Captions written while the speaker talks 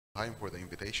time for the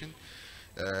invitation.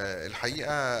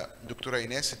 الحقيقة دكتورة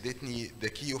إيناس ادتني the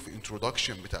key of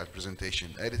introduction بتاع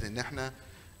البرزنتيشن. قالت إن إحنا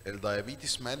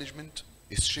الدايابيتس management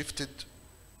is shifted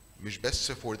مش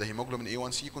بس for the hemoglobin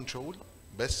A1C control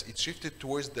بس it's shifted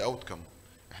towards the outcome.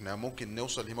 إحنا ممكن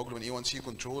نوصل hemoglobin A1C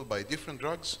control by different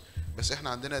drugs بس إحنا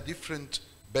عندنا different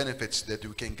benefits that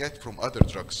we can get from other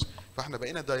drugs. فإحنا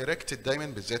بقينا directed دايما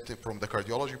بالذات from the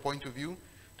cardiology point of view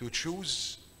to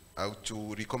choose or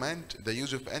to recommend the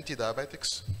use of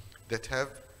anti-diabetics that have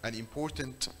an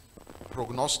important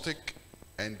prognostic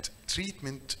and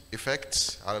treatment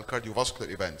effects على cardiovascular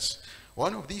events.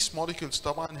 One of these molecules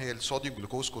طبعا هي الصوديوم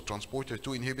جلوكوز كوترانسبورتر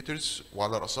 2 inhibitors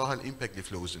وعلى رأسها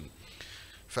الامباجليفلوزين.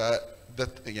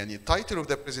 يعني title of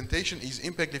the presentation is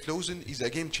Empagliflozin is a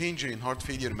game changer in heart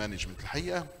failure management.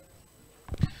 الحقيقة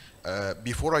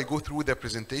before I go through the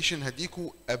presentation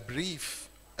هديكوا a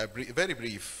very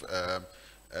brief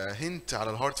hint على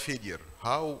الهارت failure,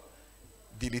 how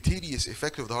deleterious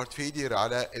effect of the heart failure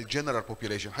على general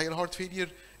population. الحقيقة الهارت failure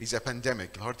is a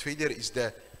pandemic. الهارت failure is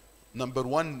the number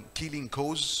one killing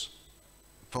cause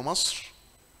في مصر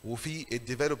وفي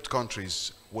developed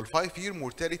countries. وال 5-year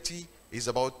mortality is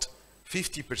about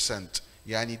 50%.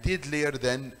 يعني deadlier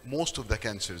than most of the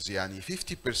cancers. يعني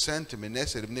 50% من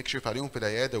الناس اللي بنكشف عليهم في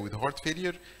العيادة with heart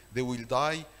failure they will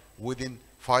die within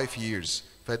 5 years.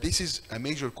 ف this is a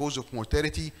major cause of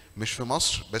mortality مش في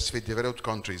مصر بس في developed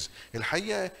countries.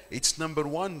 الحقيقة it's number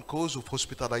one cause of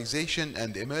hospitalization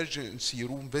and emergency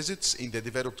room visits in the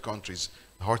developed countries,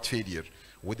 heart failure.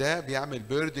 وده بيعمل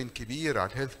burden كبير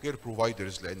على health care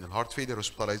providers لأن heart failure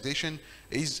hospitalization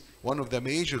is one of the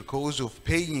major cause of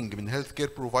paying من health care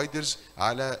providers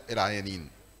على العيانين.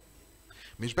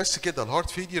 مش بس كده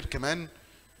الهارت failure كمان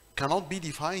cannot be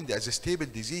defined as a stable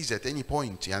disease at any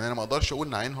point. يعني أنا ما أقدرش أقول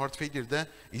إن عيان heart failure ده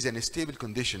is an stable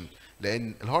condition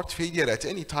لأن الهارت failure at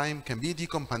any time can be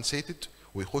decompensated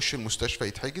ويخش المستشفى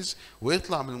يتحجز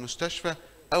ويطلع من المستشفى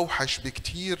أوحش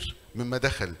بكتير مما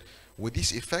دخل.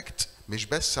 وديس effect مش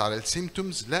بس على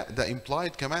السيمتومز لا ده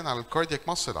implied كمان على الكاردياك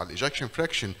muscle على ejection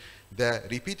fraction. ده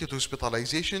repeated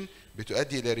hospitalization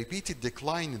بتؤدي إلى repeated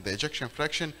decline in the ejection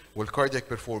fraction والcardiac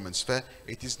performance. ف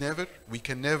it is never, we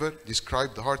can never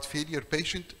describe the heart failure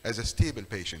patient as a stable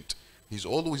patient. He's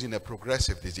always in a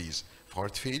progressive disease.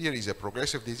 Heart failure is a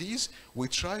progressive disease. We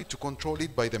try to control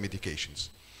it by the medications.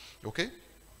 Okay?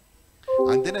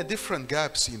 عندنا different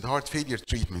gaps in the heart failure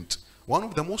treatment. One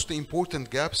of the most important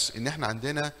gaps إن إحنا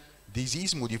عندنا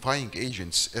disease modifying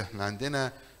agents. إحنا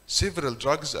عندنا several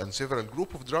drugs and several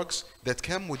group of drugs that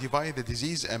can modify the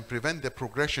disease and prevent the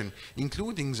progression,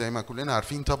 including زي ما كلنا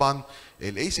عارفين طبعا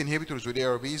ال ACE inhibitors وال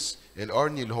ARBs,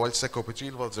 الأرني اللي هو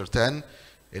الساكوبيتريل فالزرتان,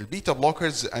 البيتا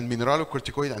بلوكرز and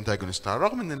mineralocorticoid antagonists. على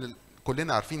الرغم ان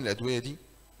كلنا عارفين الأدوية دي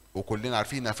وكلنا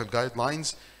عارفينها في الجايد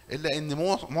لاينز إلا إن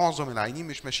معظم العيانين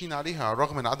مش ماشيين عليها على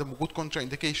الرغم من عدم وجود contra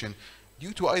indication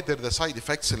due to either the side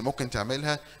effects اللي ممكن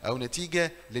تعملها أو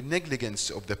نتيجة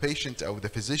للnegligence of the patient أو the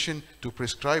physician to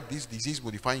prescribe this disease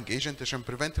modifying agent عشان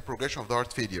prevent the progression of the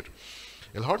heart failure.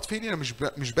 الهارت failure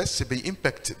مش بس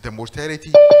بيimpact the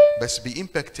mortality بس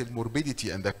بيimpact the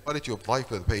morbidity and the quality of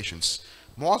life of the patients.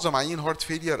 معظم عيانين heart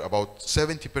failure about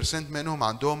 70% منهم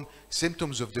عندهم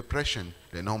symptoms of depression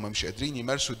لأنهم مش قادرين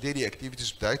يمارسوا الديلي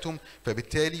activities بتاعتهم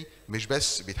فبالتالي مش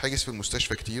بس بيتحجز في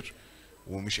المستشفى كتير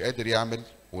ومش قادر يعمل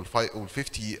وال 50%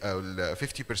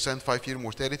 5-year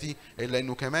mortality إلا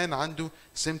إنه كمان عنده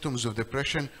symptoms of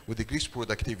depression و decreased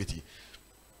productivity.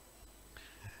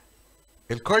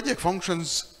 The cardiac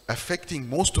functions affecting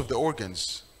most of the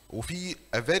organs وفي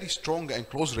a very strong and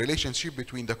close relationship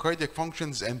between the cardiac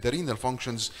functions and the renal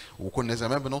functions وكنا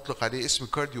زمان بنطلق عليه اسم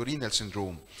cardiorenal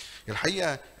syndrome.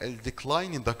 الحقيقة ال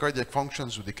decline in the cardiac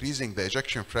functions و decreasing the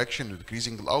ejection fraction و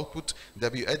decreasing the output ده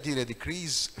بيؤدي إلى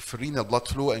decrease في renal blood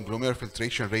flow and glomerular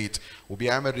filtration rate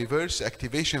وبيعمل reverse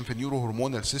activation في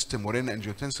neurohormonal system و renin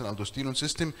angiotensin aldosterone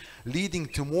system leading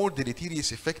to more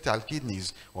deleterious effect على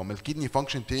الكدنيز. وما الكدني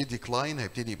function تبتدي decline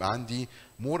هيبتدي يبقى عندي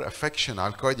more affection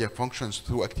على cardiac functions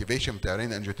through activation بتاع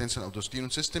renin angiotensin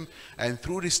aldosterone system and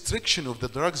through restriction of the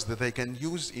drugs that they can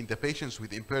use in the patients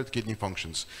with impaired kidney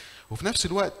functions. وفي نفس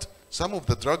الوقت some of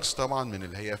the drugs طبعا من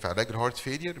اللي هي في علاج الهارت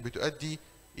failure بتؤدي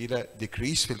إلى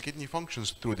decrease في الكدني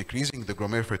functions through decreasing the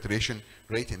glomerular filtration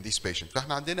rate in this patient.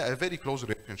 فاحنا عندنا a very close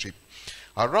relationship.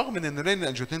 على الرغم من ان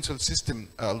renin angiotensin system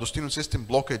aldosterone system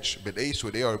blockage بالACE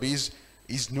وال ARBs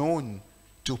is known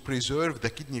to preserve the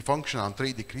kidney function عن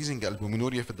طريق decreasing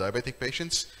albuminuria في diabetic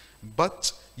patients,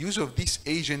 but use of these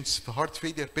agents for heart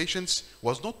failure patients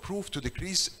was not proved to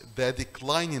decrease the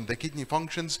decline in the kidney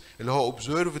functions اللي هو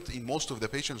observed in most of the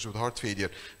patients with heart failure.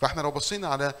 فاحنا لو بصينا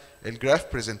على الجراف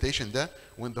presentation ده,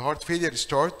 when the heart failure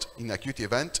start in acute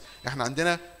event, احنا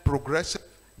عندنا progressive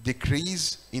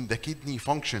decrease in the kidney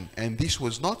function, and this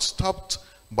was not stopped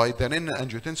by the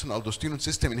renin-angiotensin-aldosterone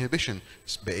system inhibition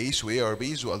BACE و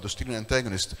ARBs و aldosterone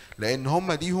antagonist, لأن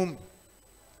هم ليهم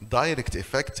direct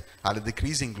effect على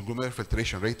decreasing glomerular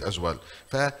filtration rate as well.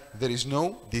 There is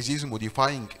no disease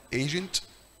modifying agent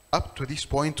up to this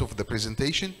point of the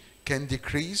presentation can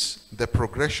decrease the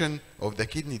progression of the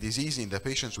kidney disease in the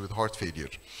patients with heart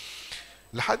failure.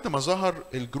 لحد ما ظهر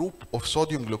الجروب of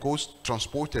sodium glucose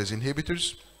transporters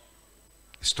inhibitors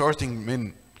starting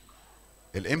من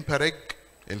الامباريج,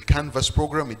 الكانفاس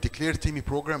program, الديكلير تيمي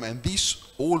program, and these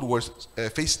all were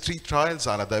phase 3 trials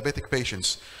على diabetic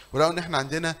patients. ولو ان احنا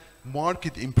عندنا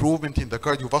marked improvement in the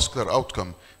cardiovascular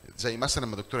outcome, زي مثلا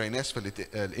ما دكتوره ايناس في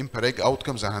الامباريج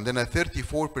outcomes عندنا 34%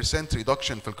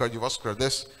 reduction في الكارديوفاسكولار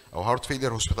death او heart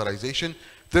failure hospitalization,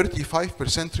 35%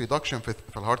 reduction في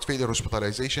الهارت failure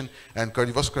hospitalization and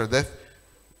cardiovascular death,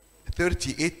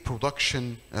 38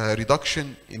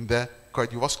 reduction in the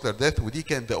cardiovascular death, ودي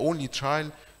كان the only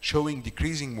trial showing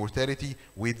decreasing mortality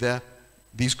with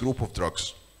this group of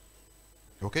drugs.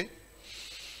 Okay?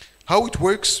 How it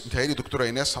works, متهيألي دكتورة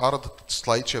إيناس عرضت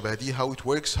سلايد شبه دي, how it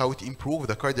works, how it improves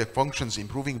the cardiac functions,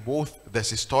 improving both the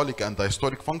systolic and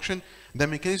diastolic function. The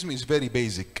mechanism is very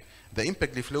basic. The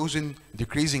empagliflozin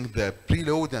decreasing the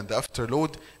preload and the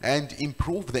afterload and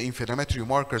improve the inflammatory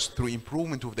markers through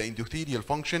improvement of the endothelial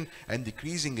function and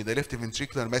decreasing the left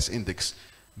ventricular mass index.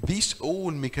 This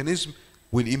all mechanism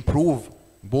will improve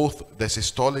both the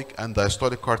systolic and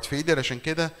diastolic heart failure. عشان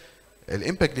كده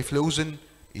empagliflozin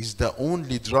is the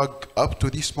only drug up to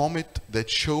this moment that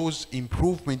shows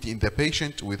improvement in the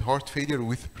patient with heart failure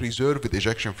with preserved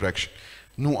ejection fraction.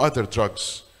 No other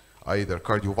drugs, either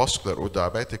cardiovascular or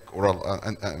diabetic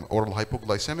oral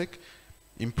hypoglycemic,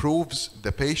 improves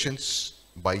the patients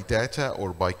by data or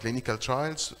by clinical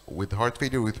trials with heart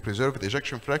failure with preserved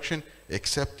ejection fraction,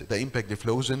 except the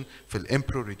empagliflozin في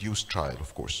الامبرو reduced trial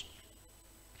of course.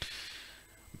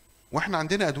 واحنا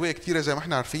عندنا ادويه كتيره زي ما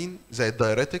احنا عارفين زي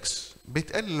الدايريتكس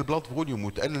بتقلل البلاد فوليوم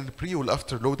وتقلل البري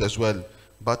والافتر لود از ويل.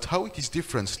 But how it is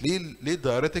different؟ ليه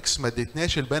الدايريتكس ما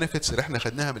ادتناش البنفيتس اللي احنا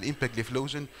خدناها من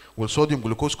الامباجليفلوزين والصوديوم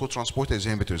جلوكوز كو ترانسبورترز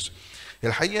انهبيتورز؟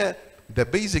 الحقيقه the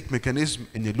basic mechanism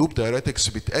ان اللوب دايريتكس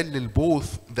بتقلل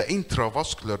both the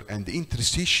intravascular and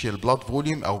interstitial blood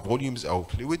volume او volumes او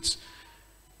fluids.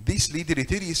 This lead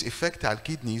deleterious effect على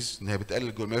الكيدنيز انها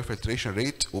بتقلل glomerular filtration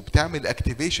rate وبتعمل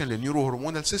activation للنيورو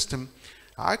هرمونال سيستم،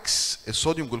 عكس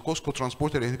الصوديوم جلوكوز كو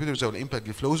ترانسبورتر انهبيتورز او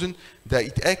الامباجليفلوزين ده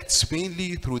it acts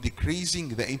mainly through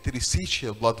decreasing the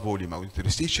interstitial blood volume او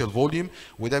interstitial volume،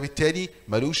 وده بالتالي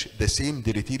ملوش the same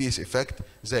deleterious effect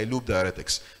زي اللوب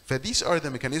diuretics. ف these are the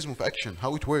mechanism of action,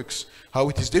 how it works, how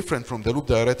it is different from the loop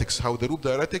diuretics, how the loop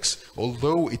diuretics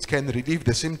although it can relieve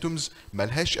the symptoms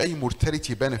ملهاش اي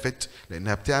mortality benefit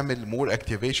لانها بتعمل more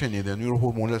activation in the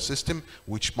neurohormonal system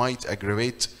which might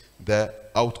aggravate the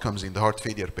outcomes in the heart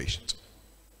failure patient.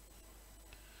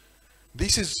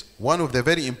 This is one of the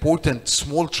very important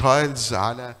small trials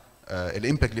على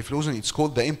empagliflozin. It's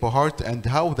called the EMPA-HEART, and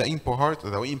how the EMPA-HEART,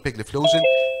 the empagliflozin,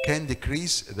 can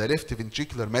decrease the left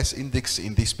ventricular mass index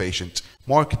in this patient,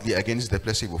 markedly against the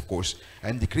placebo, of course.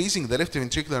 And decreasing the left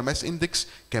ventricular mass index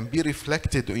can be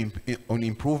reflected on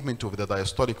improvement of the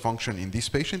diastolic function in this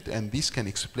patient, and this can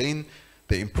explain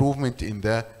the improvement in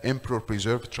the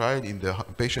EMPEROR-PRESERVE trial in the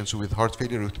patients with heart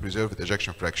failure with preserved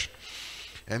ejection fraction.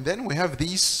 And then we have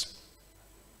this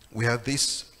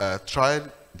trial,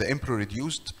 the EMPEROR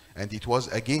reduced, and it was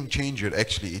a game changer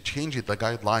actually. It changed the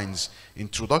guidelines.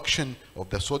 Introduction of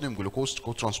the sodium glucose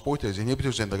co-transporters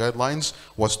inhibitors in the guidelines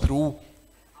was through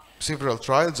several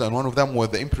trials, and one of them was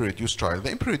the EMPEROR reduced trial.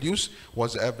 The EMPEROR reduced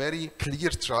was a very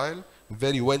clear trial,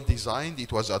 very well designed.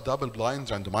 It was a double-blind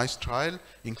randomized trial,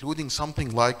 including something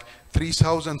like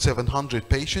 3,700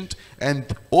 patients, and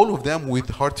all of them with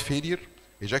heart failure,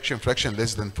 ejection fraction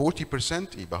less than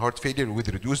 40%, يبقى heart failure with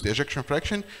reduced ejection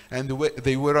fraction, and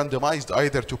they were randomized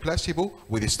either to placebo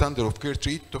with a standard of care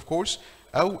treatment, of course,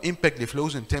 أو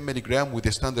empagliflozin 10 mg with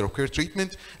a standard of care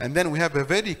treatment. And then we have a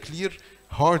very clear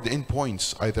hard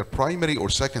endpoints, either primary or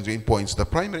secondary endpoints. The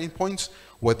primary endpoints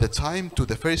were the time to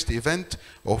the first event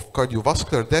of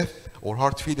cardiovascular death or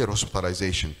heart failure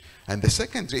hospitalization. And the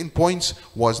secondary endpoints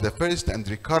was the first and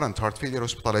recurrent heart failure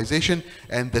hospitalization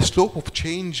and the slope of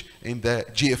change in the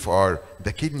GFR,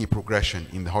 the kidney progression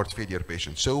in the heart failure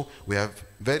patient. So we have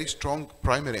very strong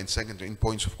primary and secondary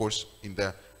endpoints, of course, in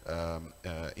the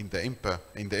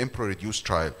EMPA-REDUCE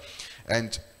trial.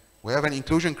 And we have an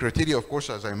inclusion criteria, of course,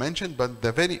 as I mentioned, but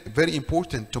the very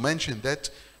important to mention that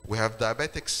we have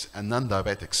diabetics and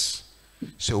non-diabetics.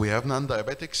 So we have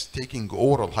non-diabetics taking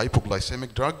oral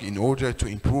hypoglycemic drug in order to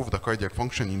improve the cardiac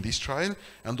function in this trial,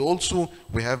 and also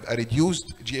we have a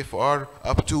reduced GFR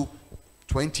up to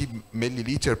 20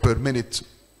 milliliter per minute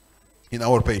in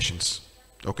our patients.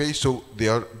 Okay, so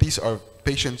these are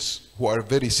patients who are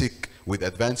very sick with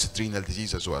advanced renal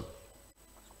disease as well.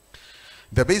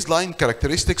 The baseline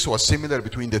characteristics was similar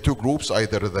between the two groups,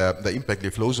 either the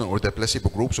empagliflozin or the placebo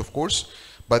groups, of course.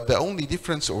 But the only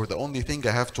difference, or the only thing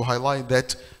I have to highlight,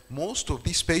 that most of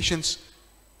these patients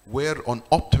were on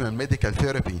optimal medical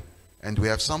therapy, and we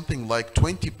have something like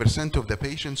 20% of the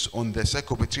patients on the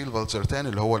sacubitril valsartan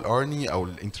اللي هو الارني او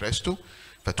الانترستو،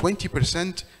 ف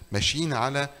 20% ماشيين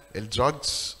على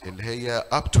الدراجز اللي هي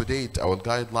up to date او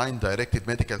الجايدلاين directed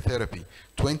medical therapy،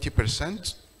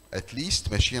 20% at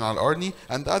least ماشيين على الارني،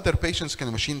 and other patients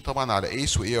كانوا ماشيين طبعا على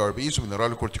ACE و ARBs و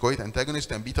mineralocorticoid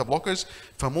antagonists and beta blockers.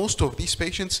 ف most of these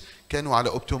patients كانوا على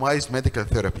optimized medical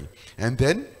therapy. And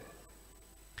then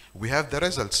we have the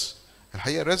results.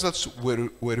 الحقيقة results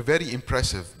were very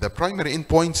impressive. The primary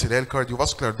endpoints اللي هي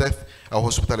cardiovascular death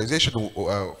أو hospitalization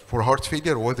for heart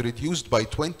failure was reduced by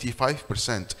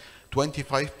 25%.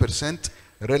 25%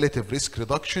 relative risk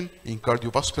reduction in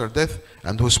cardiovascular death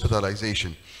and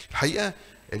hospitalization. الحقيقة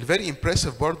very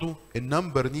impressive برضو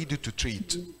النمبر needed to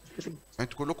treat.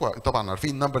 انتوا كلكم طبعا عارفين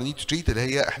النمبر needed to treat اللي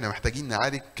هي احنا محتاجين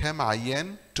نعالج كام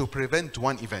عيان to prevent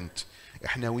one event.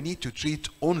 احنا we need to treat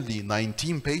only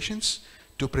 19 patients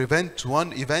to prevent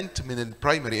one event من ال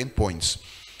primary endpoints.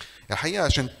 الحقيقة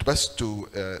عشان بس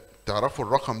تعرفوا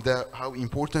الرقم ده how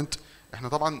important، احنا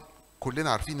طبعا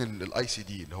كلنا عارفين ال ICD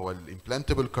اللي هو ال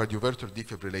implantable cardioverter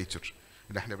defibrillator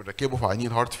اللي احنا بنركبه في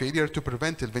عيانين heart failure to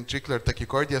prevent the ventricular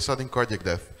tachycardia sudden cardiac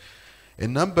death. The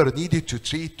number needed to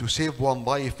treat to save one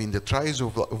life in the trials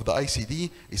of the ICD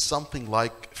is something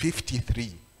like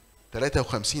 53.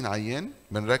 53 عيان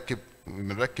بنركب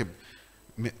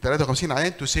 53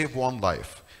 عيان to save one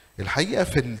life. الحقيقة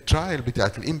في الترايل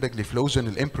بتاعت الامباجليفلوزين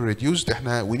الامبا-ريديوسد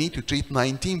احنا we need to treat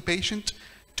 19 patients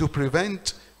to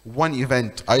prevent one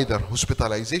event, either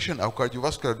hospitalization or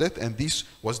cardiovascular death, and this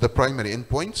was the primary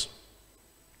endpoints.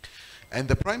 And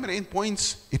the primary endpoints,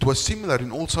 it was similar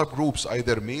in all subgroups,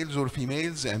 either males or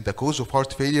females, and the cause of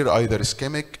heart failure, either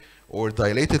ischemic or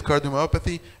dilated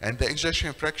cardiomyopathy, and the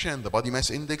ejection fraction, the body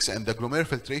mass index, and the glomerular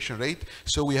filtration rate.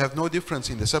 So we have no difference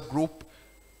in the subgroup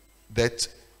that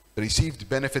received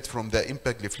benefit from the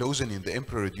empagliflozin in the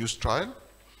EMPA-REDUCE trial.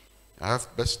 I have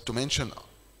best to mention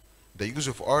the use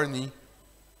of ARNI.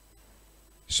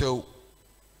 So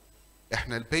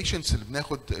احنا البيشنتس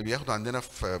اللي بياخدوا عندنا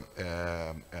في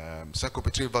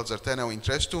ساكوبيتريل فالزرتان او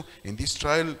انترستو in this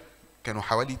trial كانوا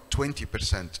حوالي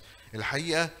 20%.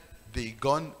 الحقيقه they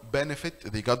got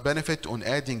benefit on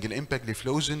adding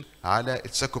الامباجليفلوزين على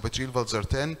الساكوبيتريل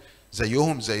فالزرتان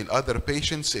زيهم زي الاذر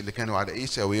patients اللي كانوا على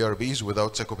ACE او ARBs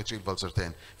without sacubitril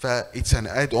valsartan. ف it's an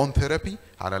add-on therapy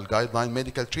على الجايدلاين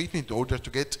medical treatment in order to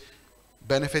get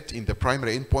benefit in the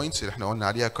primary endpoints اللي احنا قلنا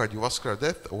عليها cardiovascular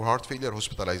death or heart failure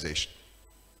hospitalization.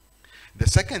 The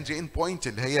secondary endpoint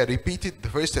اللي هي the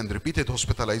first and repeated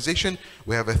hospitalization,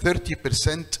 we have a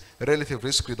 30% relative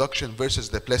risk reduction versus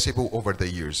the placebo over the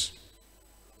years.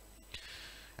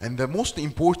 And the most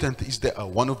important is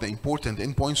one of the important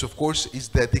endpoints, of course, is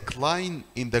the decline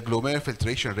in the glomerular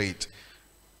filtration rate.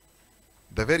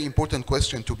 The very important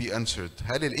question to be answered: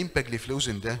 هل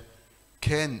الامباجليفلوزين ده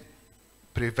can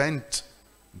prevent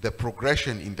the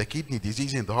progression in the kidney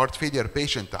disease in the heart failure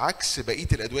patient عكس بقية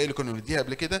الأدوية اللي كنا بنديها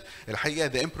قبل كده؟ الحقيقة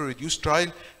the EMPA-REDUCE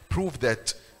trial proved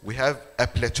that we have a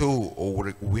plateau,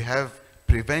 or we have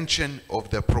prevention of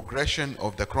the progression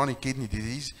of the chronic kidney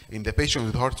disease in the patient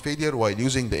with heart failure while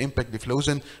using the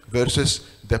empagliflozin versus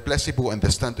the placebo and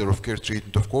the standard of care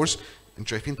treatment. Of course, انتوا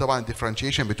شايفين طبعا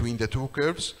differentiation between the two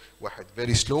curves، واحد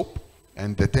very slope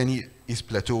and the تاني is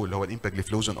plateau اللي هو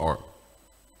empagliflozin arm.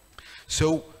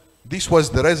 So this was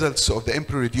the results of the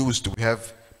EMPA-REDUCE. We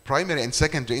have primary and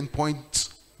secondary endpoints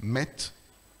met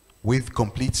with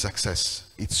complete success.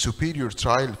 It's superior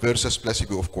trial versus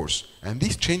placebo, of course. And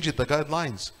this changed the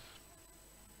guidelines.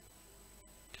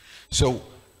 So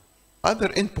other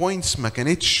endpoints ما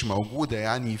كانتش موجودة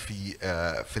يعني في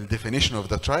ال definition of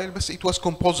the trial، بس it was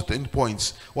composite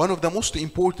endpoints. One of the most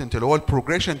important اللي هو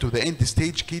progression to the end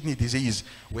stage kidney disease.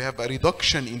 We have a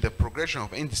reduction in the progression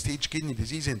of end stage kidney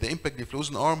disease in the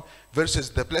empagliflozin arm versus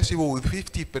the placebo with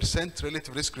 50%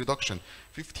 relative risk reduction.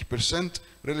 50%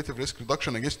 relative risk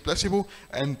reduction against placebo,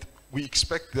 and we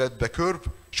expect that the curve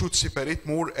should separate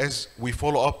more as we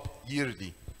follow up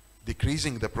yearly.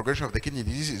 decreasing the progression of the kidney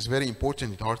disease is very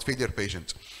important in heart failure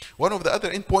patients. One of the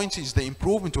other endpoints is the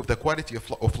improvement of the quality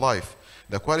of life.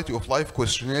 The quality of life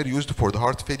questionnaire used for the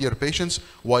heart failure patients,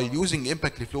 while using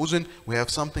empagliflozin, we have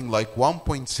something like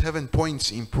 1.7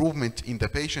 points improvement in the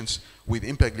patients with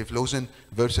empagliflozin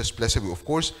versus placebo, of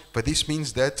course. But this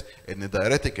means that the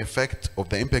diuretic effect of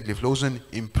the empagliflozin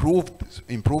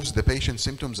improves the patient's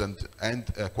symptoms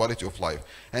and quality of life.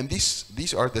 And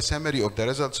these are the summary of the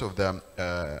results of the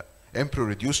EMPRO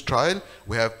reduced trial.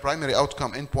 We have primary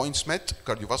outcome endpoints met,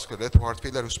 cardiovascular death or heart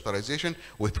failure hospitalization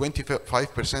with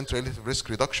 25% relative risk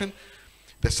reduction.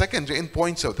 The secondary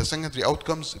endpoints of the secondary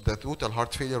outcomes, the total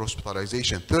heart failure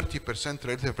hospitalization, 30%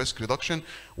 relative risk reduction.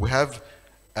 We have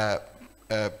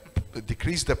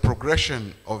decreased the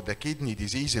progression of the kidney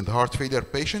disease in the heart failure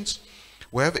patients.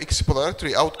 We have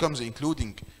exploratory outcomes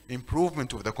including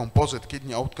improvement of the composite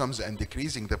kidney outcomes and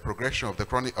decreasing the progression of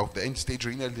the end-stage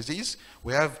renal disease.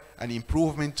 We have an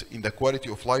improvement in the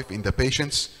quality of life in the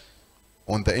patients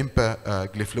on the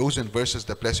empagliflozin versus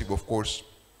the placebo, of course.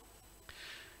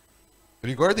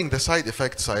 Regarding the side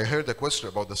effects, I heard a question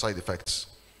about the side effects.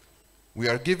 We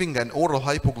are giving an oral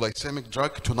hypoglycemic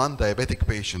drug to non-diabetic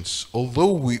patients.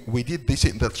 Although we did this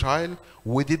in the trial,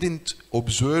 we didn't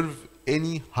observe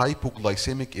any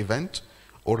hypoglycemic event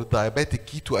or diabetic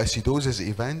ketoacidosis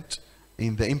event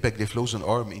in the empagliflozin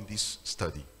arm in this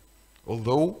study,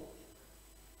 although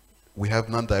we have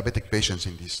non-diabetic patients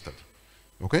in this study.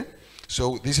 Okay,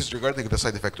 so this is regarding the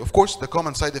side effect. Of course, the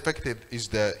common side effect is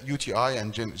the UTI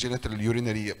and genital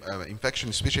urinary infection,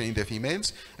 especially in the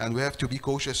females, and we have to be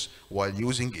cautious while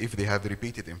using if they have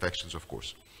repeated infections, of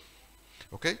course.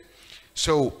 Okay,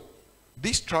 so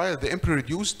this trial, the EMPRO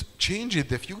reduced, changed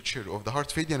the future of the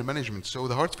heart failure management. So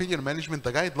the heart failure management,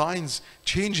 the guidelines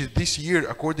changed this year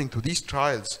according to these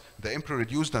trials, the EMPRO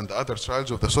reduced and the other trials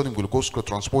of the sodium glucose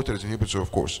cotransporterase inhibitor, of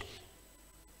course.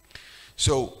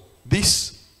 So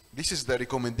this is the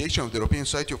recommendation of the European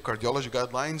Society of Cardiology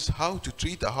guidelines, how to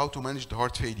treat or how to manage the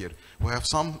heart failure. We have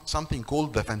something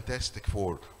called the Fantastic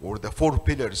Four, or the 4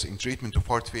 pillars in treatment of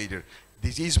heart failure.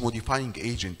 Disease-modifying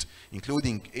agent,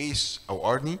 including ACE or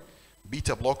ARNI,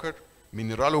 beta blocker,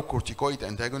 mineralocorticoid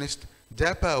antagonist,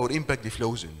 DAPA or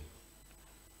empagliflozin.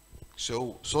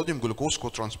 So sodium glucose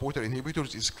cotransporter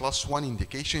inhibitors is class 1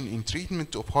 indication in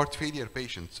treatment of heart failure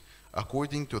patients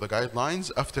according to the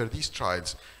guidelines after these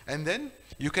trials. And then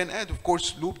you can add, of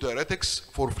course, loop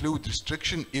diuretics for fluid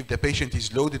restriction if the patient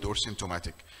is loaded or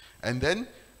symptomatic. And then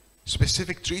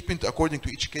specific treatment according to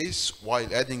each case, while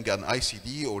adding an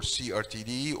ICD or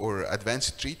CRTD or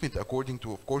advanced treatment according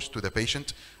to, of course, to the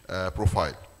patient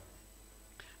profile.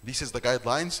 This is the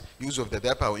guidelines. Use of the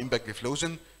DAPA or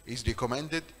empagliflozin is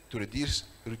recommended to reduce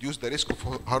the risk of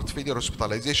heart failure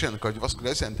hospitalization and cardiovascular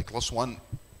death, and the class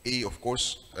 1A, of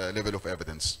course, level of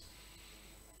evidence.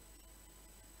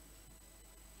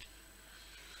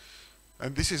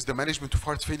 And this is the management of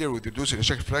heart failure with reduced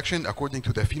ejection fraction according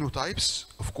to the phenotypes.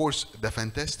 Of course, the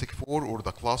Fantastic Four or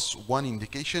the class 1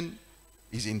 indication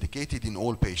is indicated in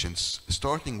all patients,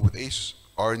 starting with ACE,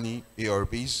 ARNI,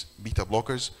 ARBs, beta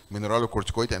blockers,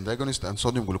 mineralocorticoid antagonist, and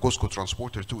sodium glucose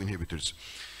cotransporter 2 inhibitors.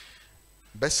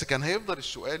 بس كان هيفضل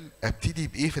السؤال ابتدي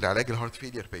بايه في العلاج الهارت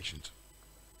فيلير patient.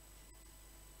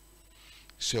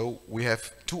 So we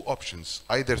have 2 options,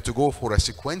 either to go for a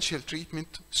sequential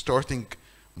treatment starting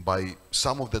by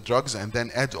some of the drugs and then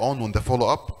add on the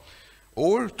follow-up,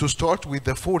 or to start with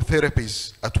the 4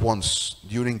 therapies at once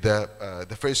during the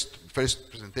first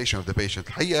presentation of the patient.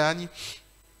 الحقيقة يعني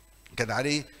كان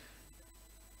عليه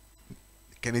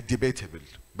كانت debatable،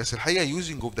 بس الحقيقة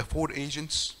using of the 4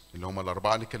 agents اللي هم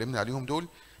الأربعة اللي اتكلمنا عليهم دول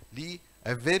ليه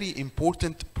a very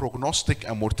important prognostic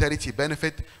and mortality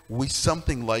benefit with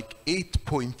something like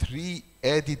 8.3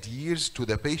 added years to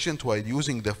the patient while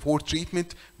using the 4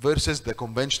 treatment versus the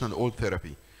conventional old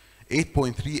therapy.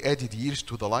 8.3 added years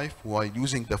to the life while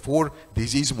using the 4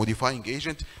 disease-modifying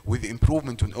agent with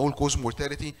improvement in all-cause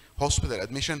mortality, hospital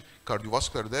admission,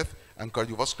 cardiovascular death, and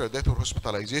cardiovascular death or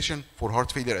hospitalization for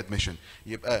heart failure admission.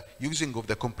 يبقى using of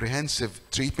the comprehensive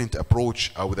treatment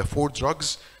approach أو the 4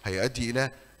 drugs هيؤدي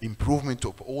إلى improvement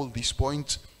of all these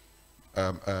points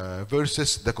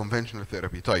versus the conventional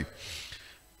therapy. طيب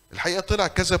الحقيقة طلع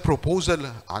كذا proposal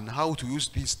عن how to use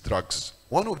these drugs.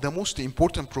 One of the most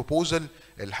important proposal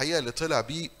الحقيقة اللي طلع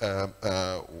بيه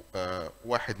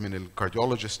واحد من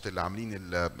الكارديولوجيست اللي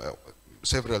عاملين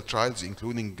several trials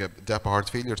including DAPA heart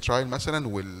failure trial مثلا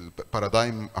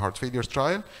والبارادايم heart failure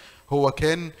trial هو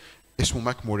كان اسمه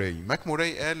ماك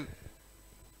موراي قال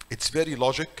it's very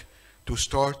logic to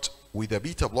start with a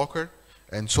beta blocker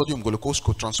and sodium glucose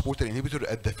cotransporter inhibitor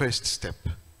at the first step.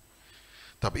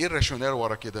 طب ايه الراشونال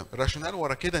ورا كده؟ الراشونال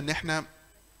ورا كده ان احنا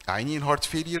عيانين هارت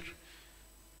فيلير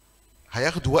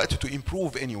هياخدوا وقت تو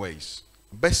امبروف anyways،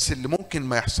 بس اللي ممكن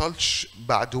ما يحصلش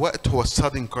بعد وقت هو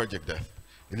sudden cardiac death،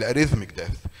 الاريثميك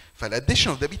death.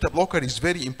 فالاديشن of the beta blocker is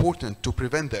very important to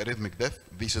prevent the arrhythmic death.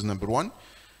 This is number one.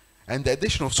 And the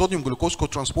addition of sodium glucose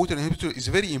cotransporter inhibitor is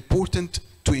very important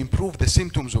to improve the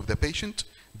symptoms of the patient,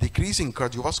 decreasing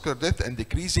cardiovascular death and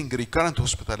decreasing recurrent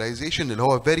hospitalization اللي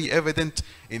هو very evident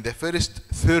in the first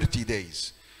 30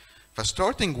 days.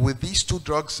 Starting with these two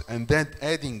drugs and then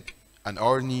adding an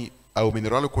ARNI or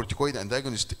mineralocorticoid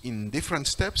antagonist in different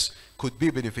steps could be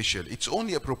beneficial. It's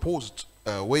only a proposed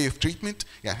way of treatment.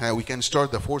 يعني we can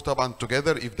start the four طبعا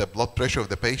together if the blood pressure of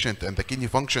the patient and the kidney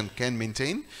function can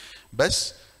maintain.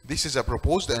 But this is a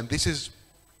proposed, and this is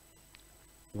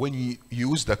when you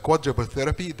use the quadruple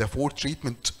therapy, the four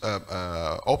treatment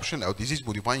option or disease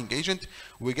modifying agent,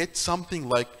 we get something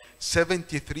like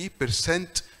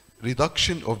 73%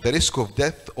 reduction of the risk of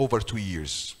death over 2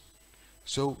 years.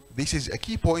 So this is a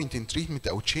key point in treatment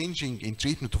or changing in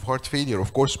treatment of heart failure,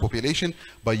 of course, population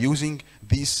by using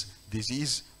this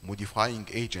disease modifying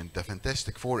agent, the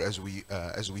Fantastic Four, as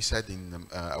we said in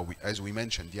as we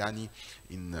mentioned يعني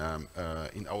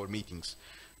in our meetings.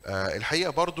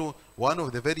 الحقيقة برضو one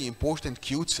of the very important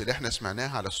cues اللي احنا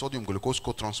سمعناها على الصوديوم جلوكوز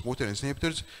كوترانسبورتر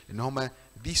inhibitors ان هما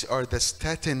these are the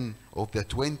statin of the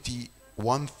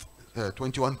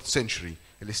 21st century.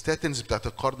 الستاتنز بتاعت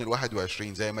القرن ال21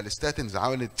 زي ما الستاتنز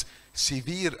عملت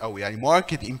سيفير او يعني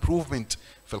ماركت امبروفمنت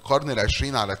في القرن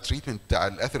ال20 على التريتمنت بتاع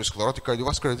الاثيروسكليروتيك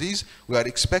كارديوفاسكولار ديزيز، we are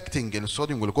expecting ان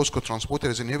الصوديوم جلوكوز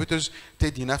كوترانسبورترز inhibitors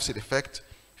تدي نفس الافكت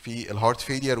في الهارت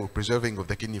فيلير و preserving of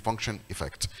the kidney function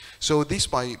effect. So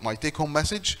this my take home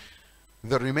message.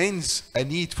 There remains a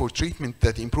need for treatment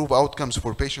that improve outcomes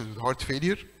for patients with heart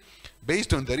failure.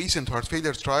 Based on the recent heart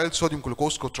failure trials, sodium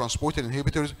glucose cotransporter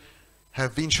inhibitors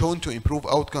have been shown to improve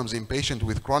outcomes in patients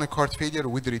with chronic heart failure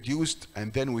with reduced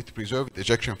and then with preserved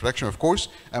ejection fraction, of course,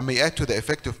 and may add to the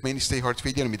effect of mainstay heart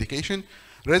failure medication.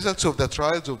 Results of the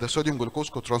trials of the sodium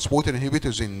glucose cotransporter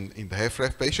inhibitors in the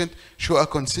HFrEF patient show a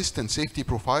consistent safety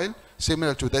profile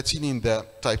similar to that seen in the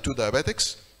type 2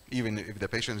 diabetics, even if the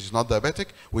patient is not diabetic,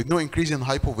 with no increase in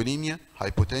hypovolemia,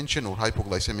 hypotension, or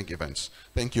hypoglycemic events.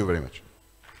 Thank you very much.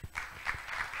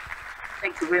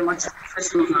 Thank you very much,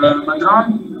 Professor Badran,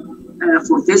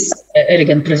 for this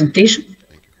elegant presentation.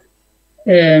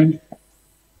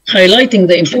 Highlighting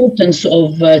the importance of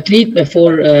treatment for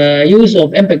use of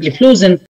empagliflozin